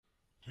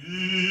Hello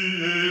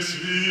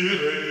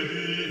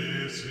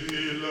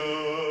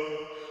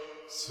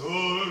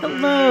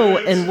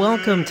and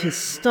welcome to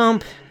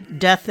Stump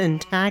Death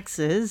and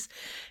Taxes.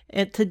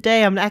 And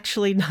today I'm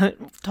actually not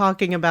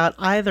talking about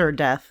either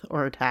death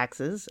or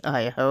taxes,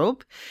 I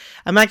hope.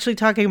 I'm actually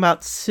talking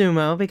about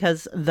sumo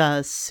because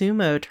the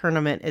sumo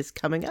tournament is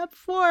coming up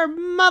for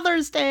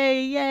Mother's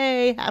Day.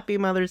 Yay! Happy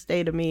Mother's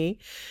Day to me.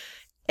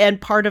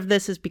 And part of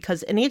this is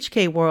because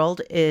NHK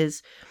World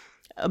is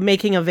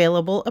making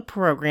available a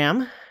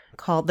program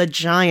called the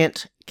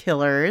Giant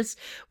Killers,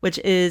 which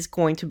is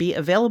going to be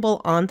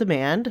available on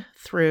demand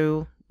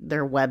through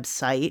their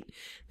website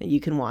that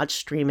you can watch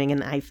streaming,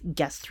 and I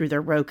guess through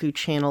their Roku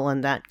channel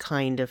and that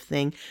kind of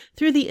thing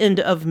through the end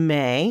of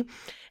May.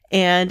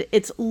 And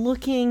it's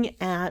looking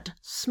at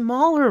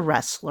smaller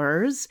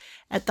wrestlers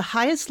at the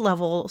highest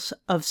levels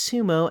of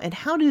sumo and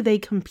how do they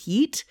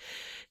compete.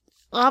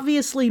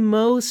 Obviously,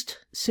 most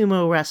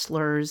sumo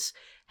wrestlers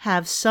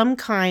have some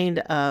kind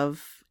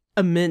of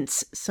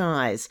immense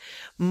size.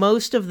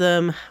 Most of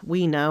them,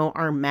 we know,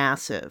 are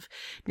massive.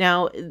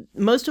 Now,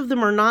 most of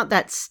them are not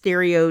that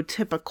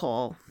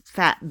stereotypical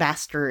fat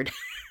bastard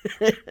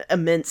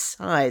immense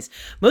size.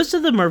 Most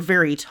of them are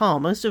very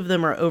tall. Most of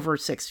them are over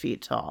 6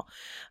 feet tall.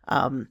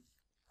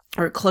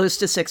 Or close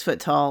to 6 foot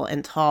tall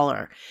and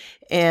taller.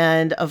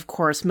 And of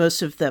course,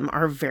 most of them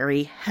are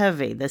very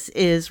heavy. This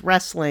is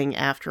wrestling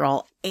after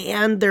all.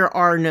 And there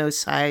are no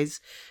size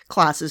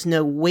classes,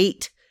 no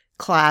weight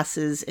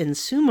classes in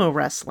sumo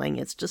wrestling.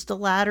 It's just a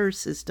ladder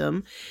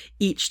system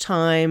each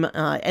time.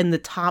 And the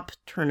top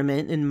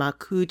tournament in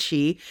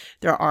Makuuchi,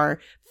 there are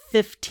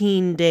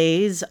 15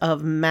 days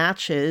of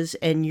matches,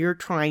 and you're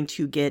trying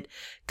to get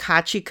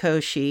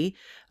kachikoshi,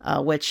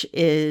 which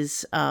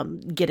is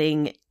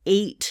getting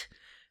 8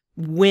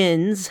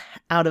 wins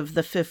out of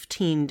the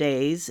 15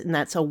 days, and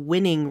that's a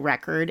winning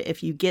record.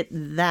 If you get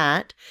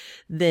that,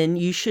 then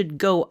you should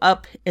go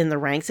up in the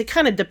ranks. It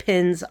kind of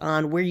depends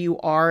on where you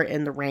are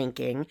in the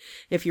ranking.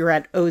 If you're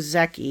at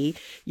Ozeki,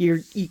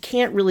 you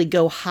can't really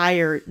go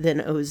higher than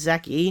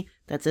Ozeki.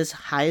 That's as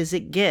high as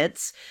it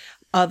gets,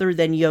 other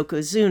than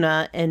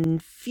Yokozuna,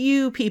 and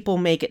few people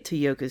make it to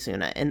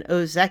Yokozuna. And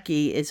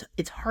Ozeki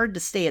it's hard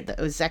to stay at the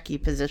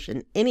Ozeki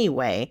position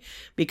anyway,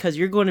 because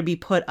you're going to be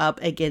put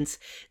up against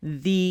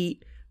the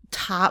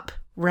top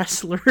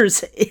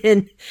wrestlers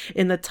in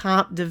the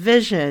top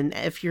division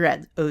if you're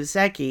at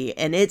Ozeki,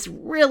 and it's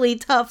really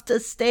tough to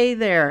stay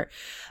there.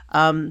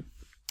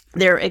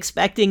 They're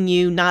expecting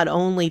you not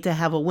only to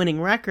have a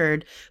winning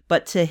record,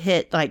 but to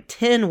hit like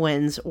 10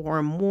 wins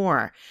or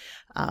more.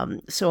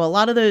 So a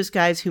lot of those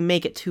guys who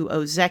make it to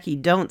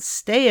Ozeki don't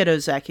stay at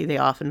Ozeki. They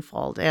often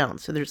fall down.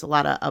 So there's a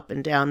lot of up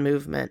and down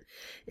movement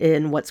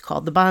in what's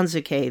called the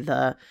banzuke,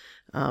 the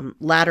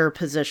ladder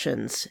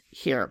positions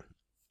here.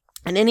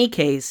 In any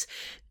case,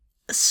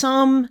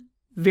 some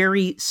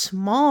very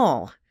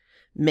small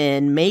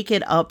men make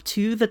it up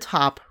to the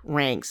top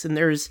ranks. And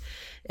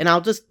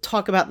I'll just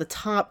talk about the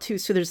top two.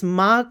 So there's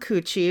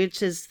Makuuchi,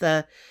 which is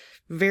the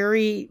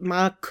very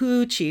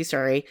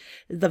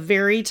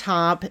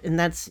top, and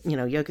that's,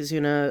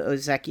 Yokozuna,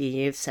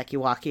 Ozeki,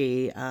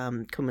 Sekiwaki,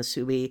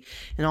 Komusubi,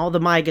 and all the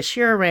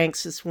Maegashira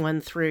ranks is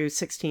 1 through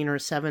 16 or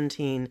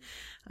 17.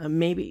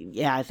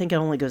 I think it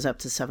only goes up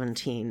to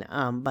 17,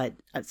 but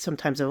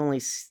sometimes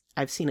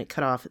I've seen it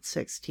cut off at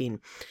 16.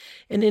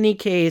 In any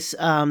case,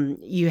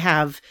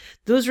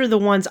 those are the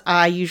ones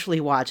I usually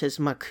watch as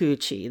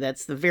Makuuchi.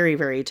 That's the very,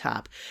 very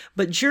top.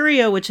 But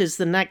Juryo, which is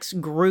the next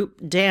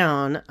group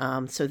down,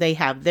 so they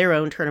have their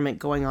own tournament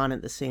going on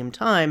at the same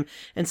time.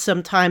 And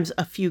sometimes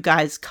a few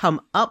guys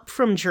come up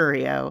from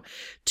Juryo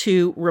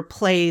to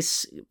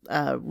replace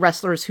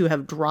wrestlers who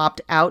have dropped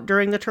out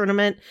during the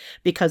tournament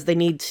because they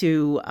need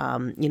to,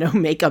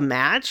 make a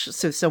match.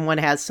 So someone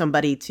has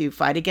somebody to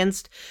fight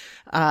against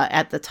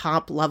at the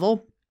top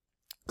level.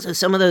 So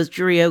some of those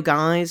Juryo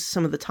guys,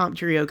 some of the top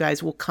Juryo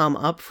guys will come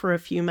up for a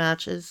few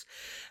matches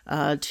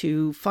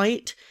to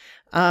fight.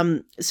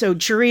 So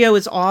Juryo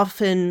is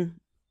often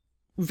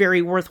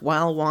very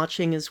worthwhile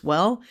watching as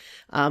well.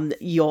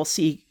 You'll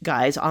see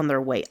guys on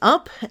their way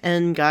up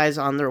and guys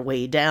on their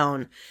way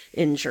down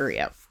in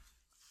Juryo.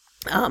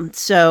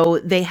 So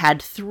they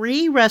had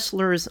 3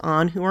 wrestlers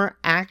on who are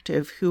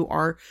active, who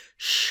are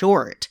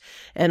short.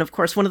 And of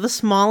course, one of the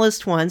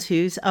smallest ones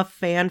who's a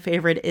fan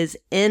favorite is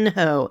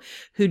Enho,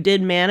 who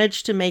did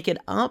manage to make it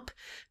up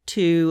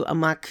to a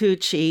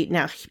Makuuchi.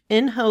 Now,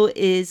 Enho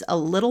is a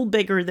little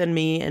bigger than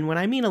me. And when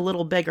I mean a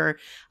little bigger,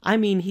 I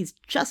mean he's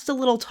just a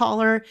little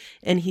taller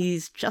and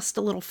he's just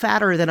a little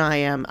fatter than I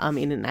am.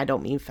 And I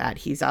don't mean fat.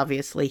 He's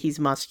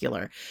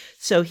muscular.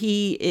 So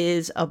he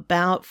is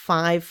about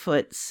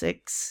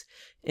 5'6"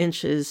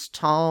 inches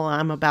tall.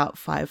 I'm about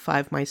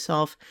 5'5"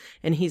 myself,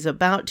 and he's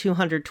about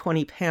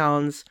 220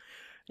 pounds,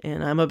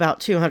 and I'm about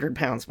 200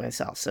 pounds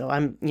myself. So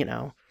I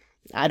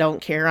don't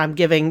care. I'm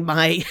giving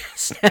my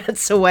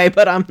stats away,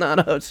 but I'm not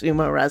a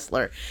sumo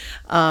wrestler.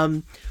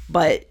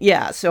 But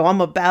yeah, so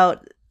I'm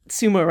about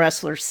sumo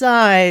wrestler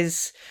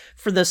size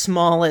for the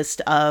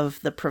smallest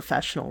of the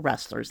professional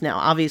wrestlers. Now,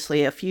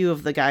 obviously, a few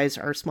of the guys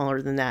are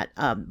smaller than that,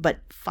 but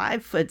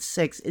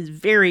 5'6" is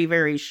very,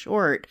 very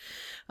short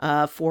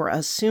for a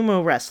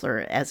sumo wrestler.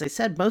 As I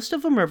said, most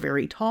of them are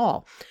very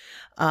tall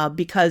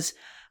because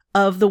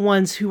of the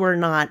ones who are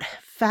not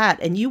fat.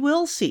 And you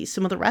will see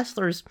some of the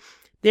wrestlers,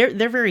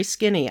 they're very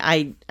skinny.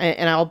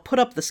 I'll put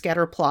up the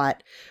scatter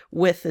plot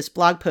with this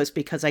blog post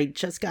because I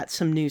just got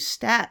some new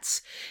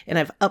stats and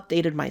I've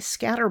updated my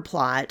scatter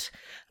plot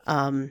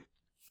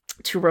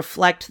to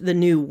reflect the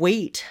new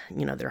weight.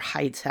 You know, their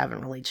heights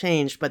haven't really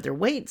changed, but their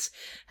weights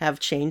have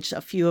changed.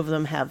 A few of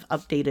them have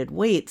updated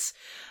weights.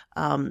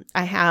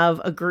 I have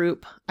a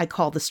group I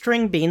call the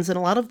string beans, and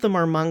a lot of them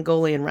are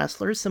Mongolian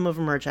wrestlers. Some of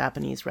them are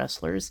Japanese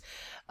wrestlers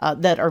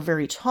that are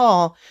very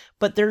tall,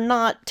 but they're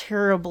not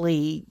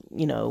terribly,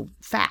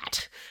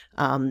 fat.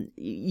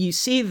 You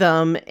see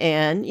them,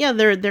 and yeah,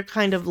 they're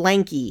kind of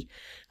lanky,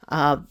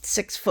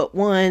 6'1",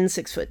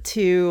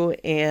 6'2",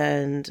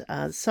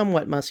 and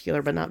somewhat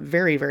muscular, but not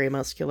very, very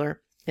muscular,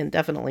 and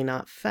definitely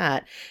not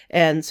fat.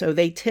 And so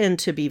they tend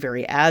to be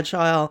very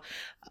agile.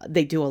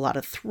 They do a lot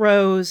of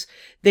throws.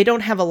 They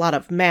don't have a lot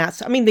of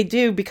mass. I mean, they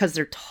do because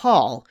they're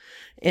tall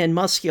and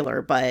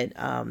muscular, but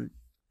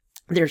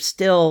they're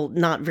still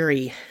not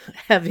very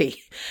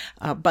heavy.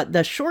 But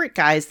the short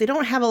guys, they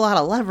don't have a lot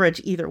of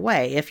leverage either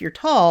way. If you're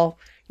tall,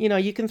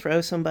 you can throw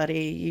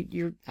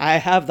somebody. I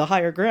have the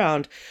higher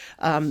ground.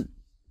 But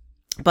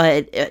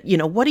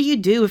what do you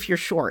do if you're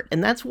short?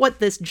 And that's what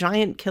this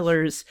Giant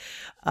Killers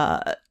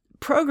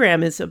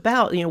program is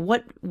about.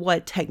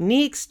 What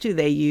techniques do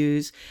they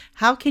use?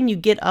 How can you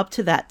get up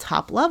to that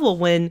top level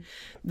when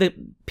the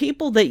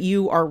people that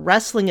you are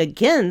wrestling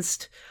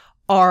against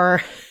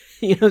are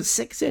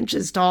 6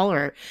 inches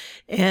taller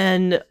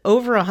and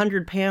over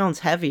 100 pounds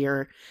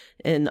heavier?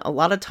 And a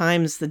lot of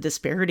times the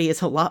disparity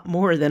is a lot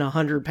more than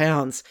 100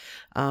 pounds.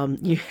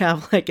 You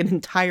have like an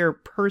entire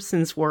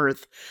person's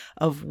worth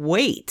of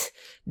weight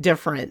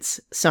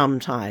difference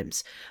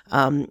sometimes.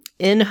 It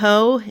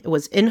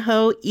was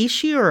Inho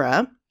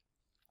Ishiura,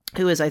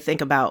 who is, I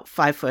think, about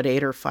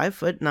 5'8" or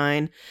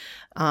 5'9".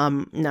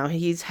 Now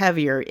he's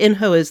heavier.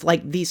 Inho is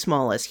like the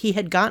smallest. He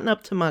had gotten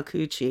up to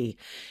Makuchi.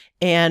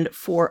 And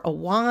for a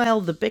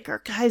while, the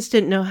bigger guys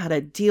didn't know how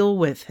to deal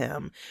with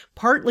him,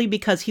 partly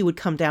because he would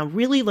come down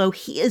really low.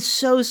 He is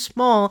so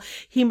small.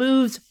 He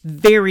moves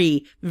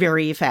very,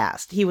 very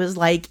fast. He was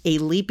like a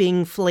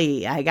leaping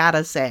flea, I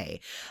gotta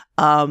say.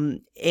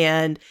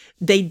 And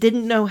they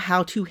didn't know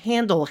how to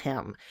handle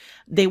him.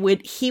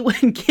 He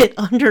would get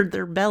under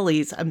their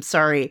bellies. I'm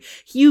sorry.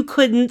 You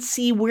couldn't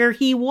see where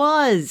he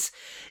was.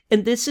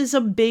 And this is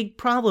a big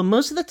problem.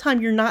 Most of the time,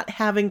 you're not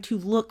having to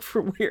look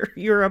for where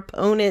your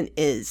opponent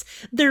is.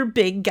 They're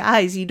big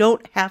guys. You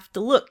don't have to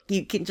look.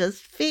 You can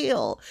just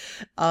feel.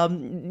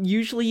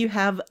 Usually you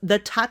have the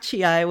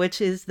tachiai,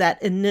 which is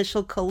that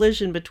initial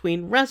collision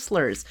between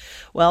wrestlers.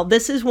 Well,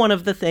 this is one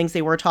of the things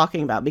they were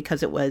talking about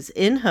because it was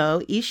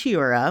Inho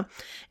Ishiura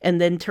and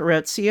then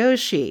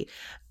Terutsuyoshi.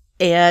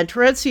 And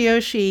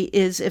Terutsuyoshi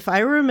is, if I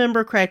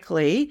remember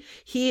correctly,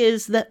 he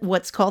is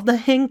what's called the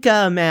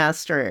Hinka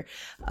master.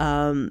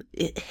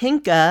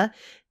 Hinka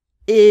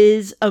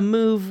is a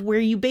move where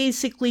you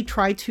basically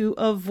try to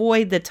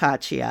avoid the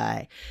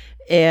tachiai.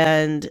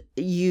 And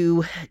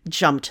you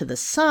jump to the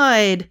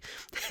side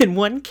in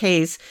one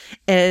case,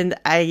 and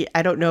I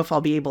don't know if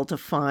I'll be able to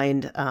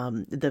find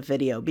the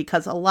video,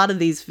 because a lot of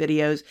these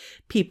videos,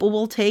 people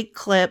will take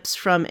clips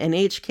from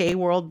NHK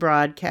World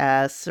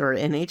Broadcasts or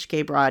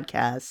NHK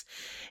Broadcasts,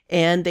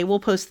 and they will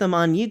post them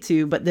on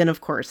YouTube, but then,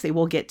 of course, they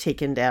will get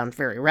taken down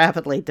very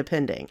rapidly,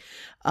 depending.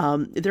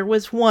 There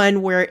was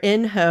one where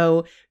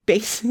Inho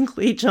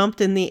basically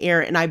jumped in the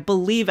air, and I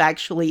believe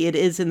actually it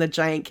is in the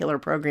Giant Killer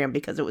program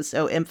because it was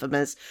so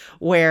infamous,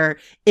 where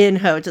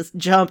Inho just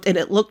jumped and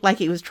it looked like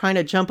he was trying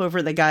to jump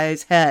over the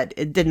guy's head.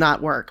 It did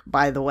not work,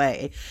 by the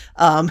way.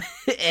 And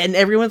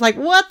everyone's like,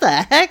 what the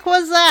heck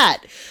was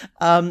that?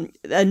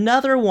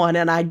 Another one,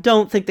 and I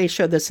don't think they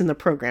showed this in the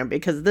program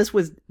because this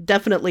was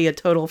definitely a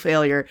total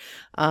failure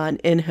on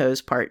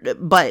Inho's part,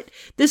 but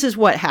this is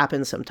what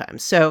happens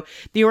sometimes. So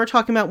you were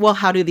talking about, well,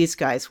 how do these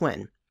guys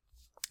win?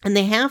 And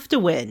they have to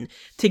win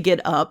to get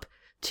up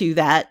to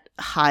that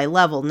high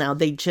level. Now,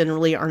 they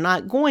generally are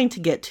not going to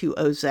get to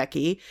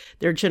Ozeki.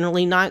 They're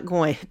definitely not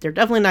going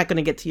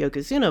to get to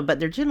Yokozuna, but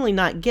they're generally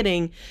not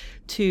getting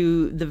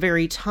to the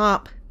very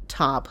top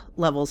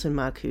levels in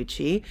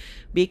Makuchi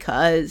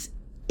because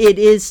it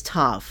is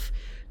tough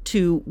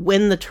to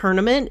win the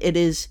tournament. It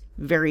is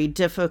very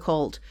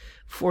difficult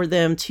for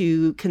them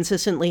to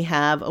consistently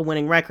have a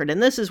winning record.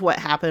 And this is what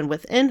happened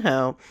with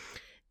Inho,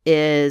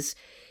 is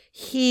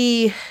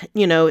he,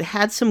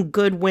 had some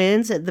good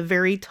wins at the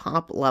very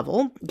top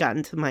level, got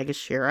into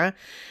Maegashira,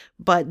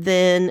 but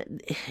then,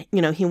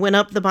 he went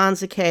up the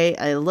Banzuke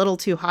a little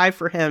too high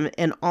for him,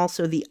 and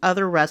also the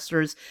other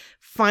wrestlers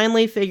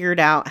finally figured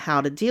out how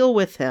to deal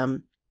with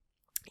him,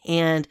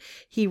 and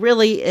he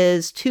really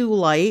is too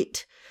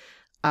light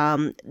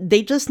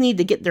They just need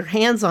to get their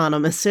hands on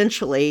him,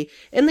 essentially,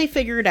 and they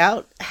figured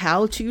out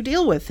how to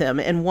deal with him.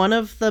 And one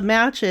of the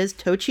matches,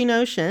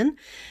 Tochinoshin,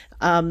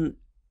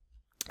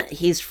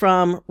 he's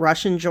from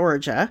Russian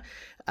Georgia.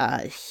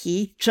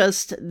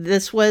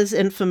 This was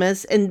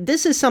infamous, and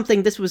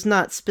this was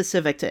not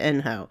specific to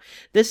Enho.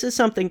 This is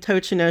something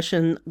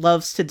Tochinoshin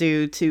loves to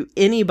do to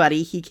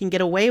anybody he can get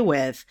away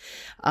with.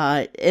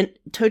 And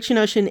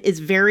Tochinoshin is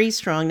very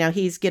strong. Now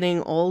he's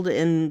getting old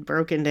and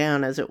broken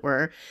down, as it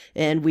were,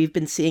 and we've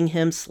been seeing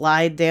him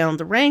slide down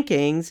the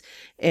rankings,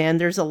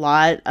 and there's a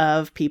lot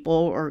of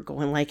people are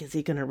going like, is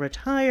he going to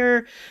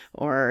retire?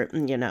 Or,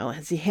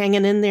 is he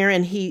hanging in there?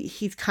 And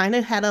he's kind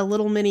of had a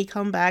little mini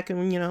comeback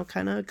and,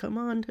 kind of, come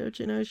on,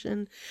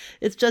 Tochinoshin.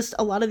 It's just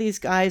a lot of these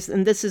guys,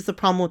 and this is the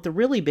problem with the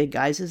really big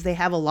guys, is they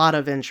have a lot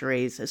of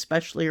injuries,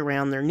 especially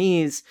around their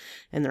knees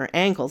and their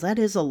ankles. That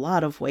is a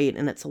lot of weight,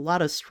 and it's a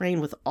lot of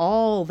strain with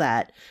all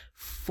that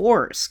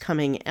force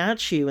coming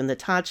at you in the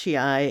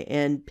tachi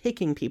and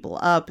picking people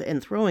up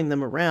and throwing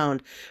them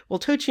around. Well,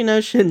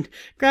 Tochinoshin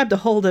grabbed a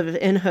hold of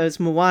Enho's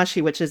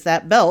Mawashi, which is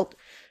that belt,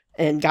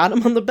 and got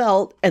him on the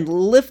belt and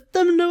lift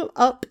them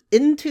up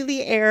into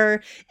the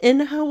air.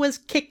 Enho was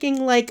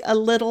kicking like a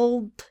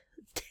little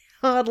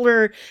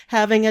toddler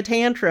having a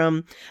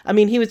tantrum. I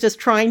mean, he was just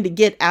trying to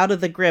get out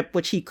of the grip,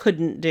 which he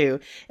couldn't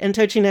do. And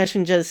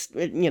Tochinoshin just,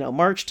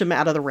 marched him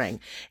out of the ring.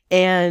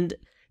 And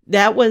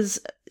that was,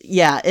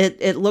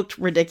 it looked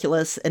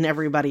ridiculous and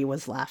everybody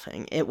was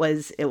laughing. It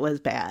was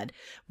bad.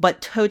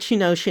 But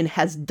Tochinoshin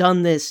has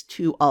done this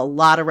to a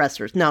lot of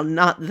wrestlers. Now,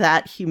 not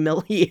that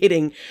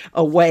humiliating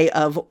a way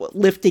of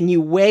lifting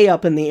you way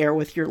up in the air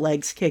with your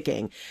legs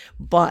kicking,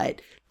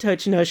 but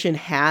Tochinoshin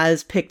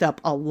has picked up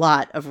a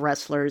lot of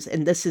wrestlers,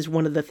 and this is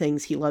one of the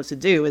things he loves to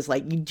do, is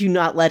like, you do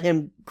not let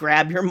him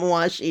grab your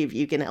Mawashi if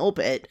you can help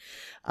it.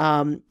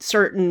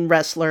 Certain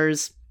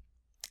wrestlers,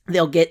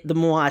 they'll get the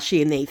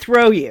Mawashi and they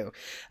throw you.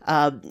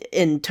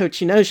 In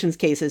Tochinoshin's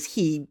cases,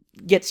 he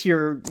gets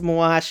your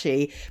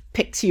Mawashi,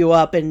 picks you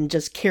up, and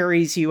just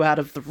carries you out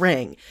of the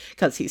ring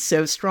because he's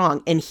so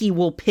strong. And he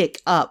will pick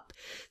up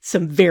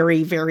some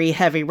very, very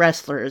heavy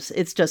wrestlers.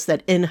 It's just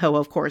that Enho,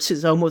 of course,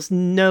 is almost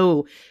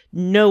no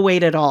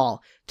weight at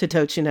all to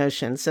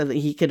Tochinoshin, so that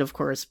he could, of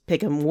course,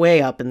 pick him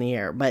way up in the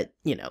air. But,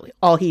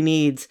 all he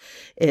needs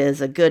is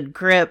a good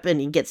grip,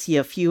 and he gets you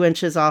a few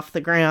inches off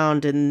the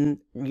ground, and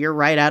you're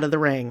right out of the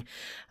ring.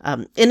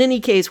 In any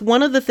case,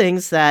 one of the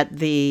things that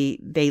they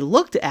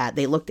looked at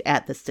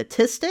the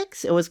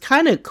statistics. It was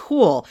kind of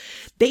cool.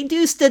 They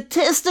do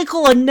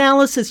statistical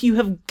analysis. You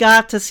have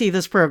got to see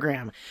this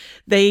program.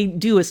 They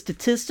do a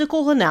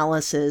statistical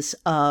analysis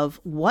of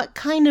what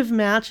kind of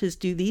matches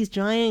do these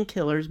giant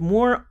killers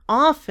more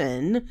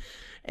often.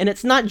 And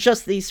it's not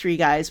just these three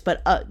guys,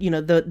 but,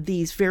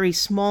 these very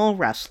small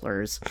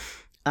wrestlers.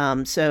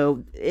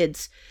 So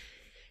it's,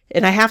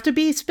 and I have to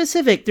be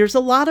specific, there's a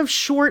lot of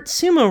short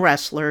sumo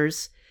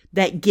wrestlers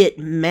that get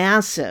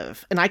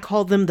massive, and I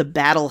call them the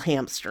battle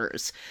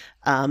hamsters.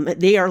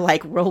 They are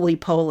like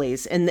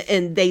roly-polies,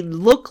 and they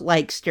look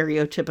like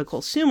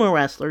stereotypical sumo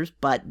wrestlers,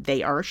 but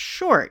they are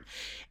short.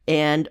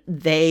 And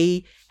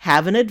they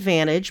have an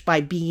advantage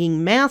by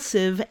being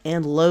massive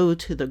and low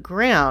to the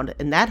ground,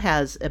 and that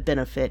has a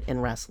benefit in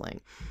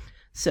wrestling.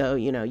 So,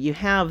 you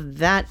have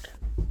that,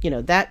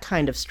 that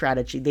kind of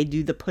strategy. They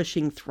do the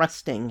pushing,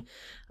 thrusting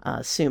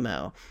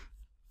sumo.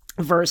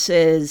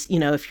 Versus,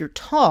 if you're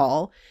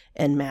tall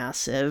and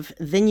massive,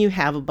 then you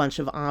have a bunch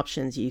of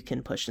options. You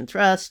can push and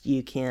thrust.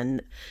 You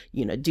can,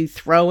 do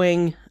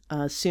throwing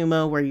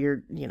sumo where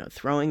you're,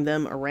 throwing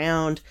them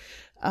around.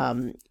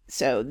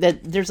 So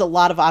that there's a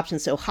lot of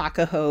options. So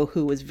Hakuho,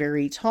 who was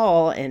very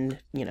tall and,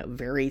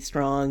 very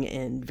strong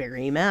and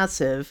very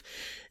massive,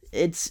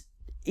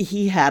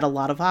 he had a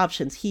lot of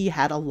options. He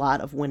had a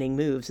lot of winning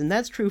moves. And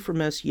that's true for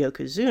most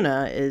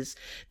Yokozuna, is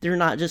they're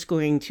not just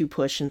going to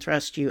push and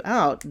thrust you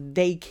out.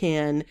 They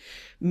can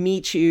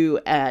meet you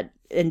and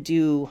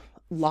do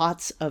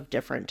lots of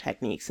different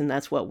techniques. And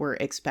that's what we're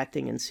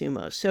expecting in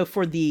sumo. So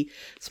for the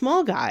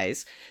small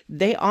guys,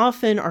 they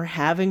often are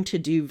having to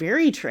do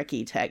very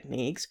tricky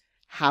techniques.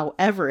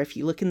 However, if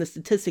you look in the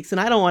statistics, and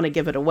I don't want to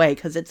give it away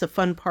because it's a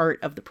fun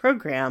part of the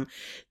program,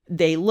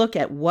 they look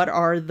at what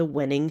are the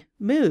winning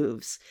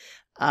moves.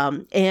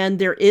 And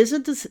there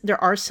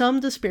are some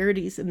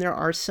disparities and there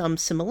are some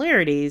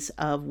similarities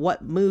of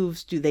what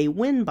moves do they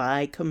win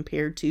by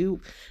compared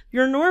to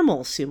your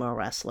normal sumo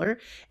wrestler.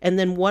 And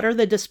then what are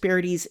the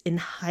disparities in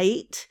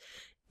height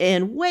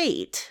and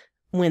weight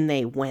when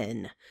they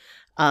win?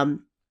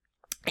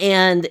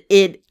 And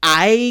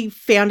I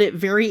found it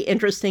very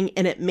interesting,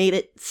 and it made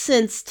it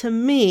sense to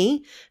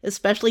me,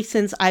 especially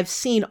since I've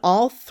seen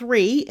all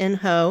three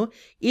Enho,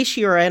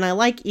 Ishiura, and I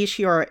like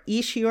Ishiura.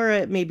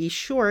 Ishiura may be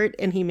short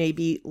and he may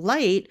be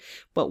light,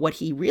 but what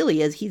he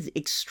really is, he's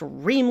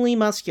extremely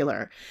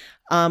muscular.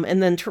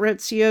 And then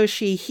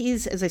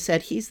Terutsuyoshi, as I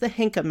said, he's the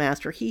henka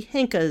master. He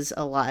henkas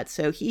a lot,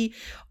 so he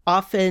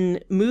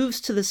often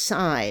moves to the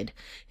side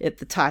at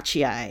the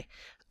tachi.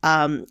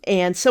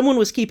 And someone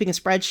was keeping a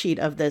spreadsheet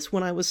of this.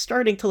 When I was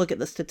starting to look at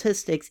the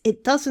statistics,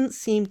 it doesn't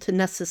seem to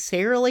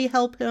necessarily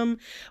help him,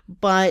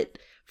 but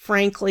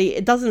frankly,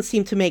 it doesn't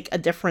seem to make a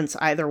difference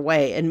either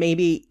way. And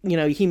maybe,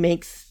 he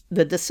makes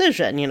the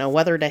decision,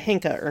 whether to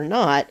hinka or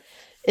not.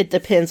 It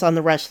depends on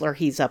the wrestler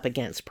he's up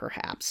against,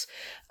 perhaps.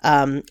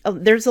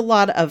 There's a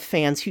lot of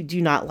fans who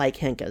do not like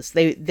hinkas.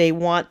 They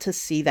want to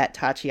see that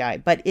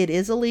tachi, but it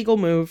is a legal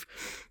move.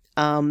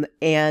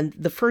 And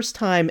the first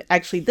time,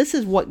 actually, this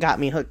is what got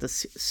me hooked to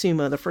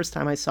sumo. The first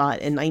time I saw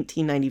it in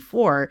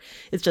 1994,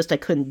 it's just I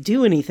couldn't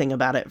do anything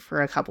about it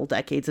for a couple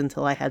decades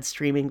until I had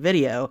streaming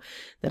video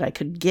that I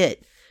could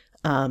get,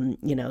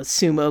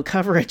 sumo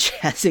coverage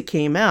as it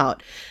came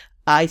out.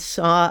 I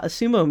saw a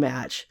sumo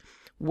match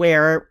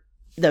where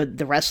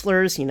the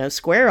wrestlers,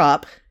 square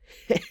up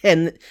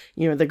and,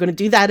 they're going to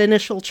do that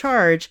initial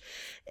charge.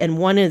 And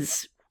one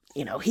is,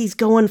 he's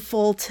going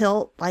full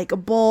tilt like a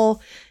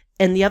bull.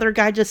 And the other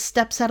guy just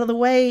steps out of the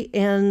way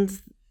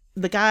and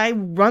the guy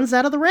runs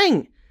out of the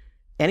ring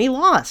and he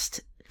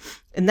lost.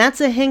 And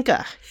that's a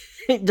hinka,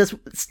 just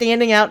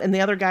standing out and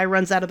the other guy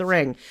runs out of the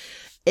ring.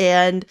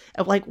 And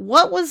I'm like,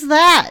 what was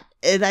that?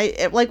 And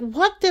I'm like,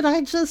 what did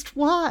I just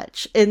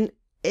watch?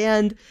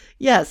 And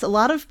yes, a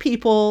lot of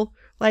people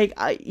like,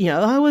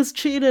 I was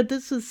cheated.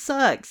 This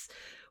sucks.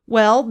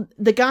 Well,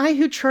 the guy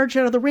who charged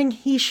out of the ring,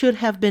 he should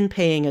have been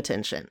paying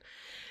attention.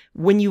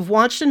 When you've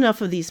watched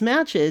enough of these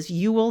matches,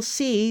 you will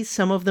see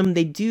some of them,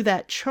 they do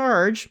that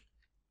charge,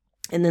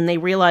 and then they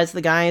realize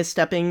the guy is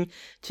stepping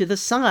to the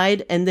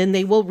side, and then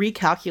they will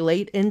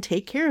recalculate and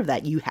take care of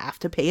that. You have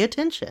to pay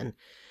attention.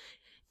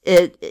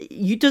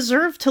 You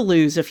deserve to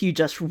lose if you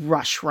just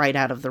rush right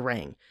out of the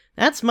ring.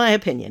 That's my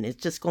opinion.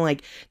 It's just going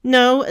like,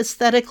 no,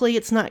 aesthetically,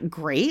 it's not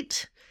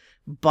great,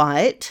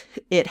 but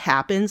it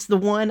happens. The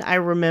one I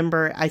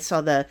remember, I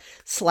saw the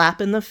slap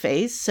in the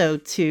face. So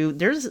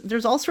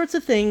there's all sorts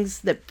of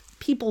things that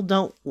people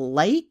don't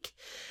like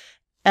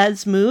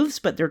as moves,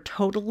 but they're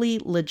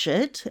totally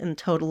legit and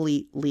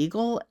totally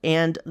legal.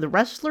 And the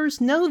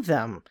wrestlers know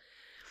them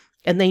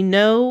and they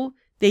know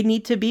they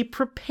need to be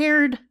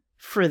prepared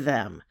for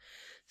them.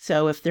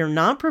 So if they're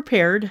not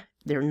prepared,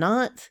 they're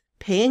not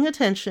paying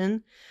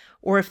attention,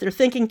 or if they're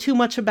thinking too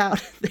much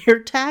about their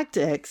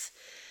tactics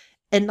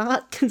and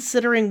not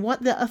considering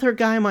what the other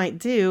guy might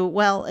do,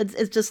 well,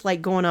 it's just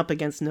like going up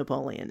against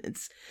Napoleon.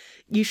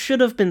 You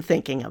should have been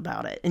thinking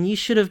about it, and you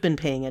should have been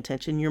paying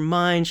attention. Your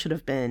mind should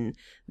have been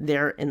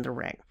there in the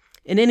ring.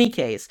 In any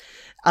case,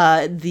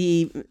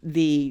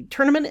 the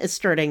tournament is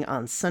starting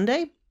on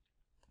Sunday.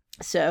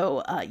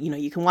 So,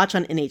 you can watch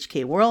on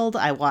NHK World.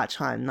 I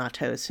watch on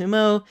Nato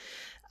Sumo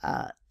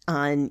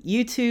on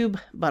YouTube,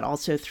 but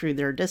also through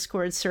their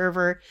Discord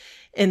server.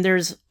 And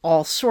there's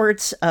all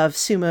sorts of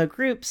sumo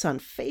groups on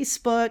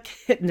Facebook.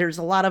 And there's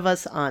a lot of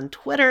us on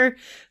Twitter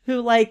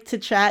who like to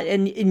chat.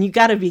 And you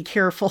got to be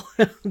careful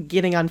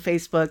getting on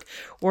Facebook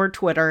or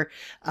Twitter.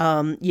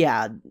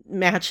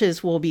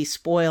 Matches will be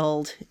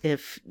spoiled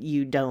if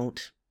you're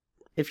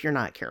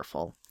not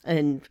careful.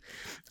 And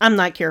I'm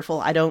not careful.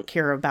 I don't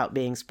care about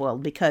being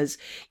spoiled because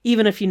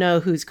even if you know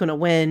who's going to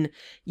win,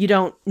 you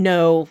don't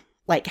know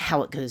like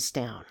how it goes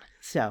down.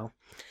 So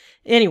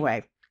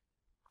anyway,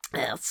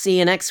 I'll see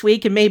you next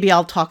week, and maybe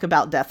I'll talk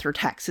about death or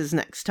taxes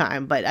next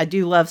time. But I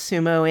do love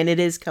sumo, and it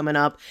is coming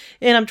up,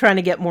 and I'm trying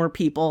to get more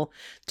people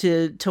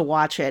to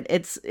watch it.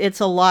 It's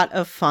a lot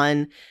of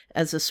fun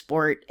as a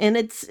sport, and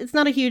it's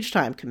not a huge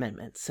time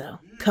commitment. So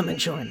come and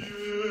join me.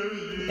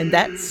 And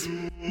that's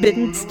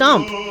Bitten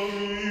Stump.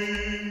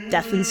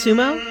 Death and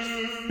Sumo.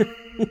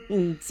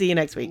 See you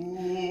next week.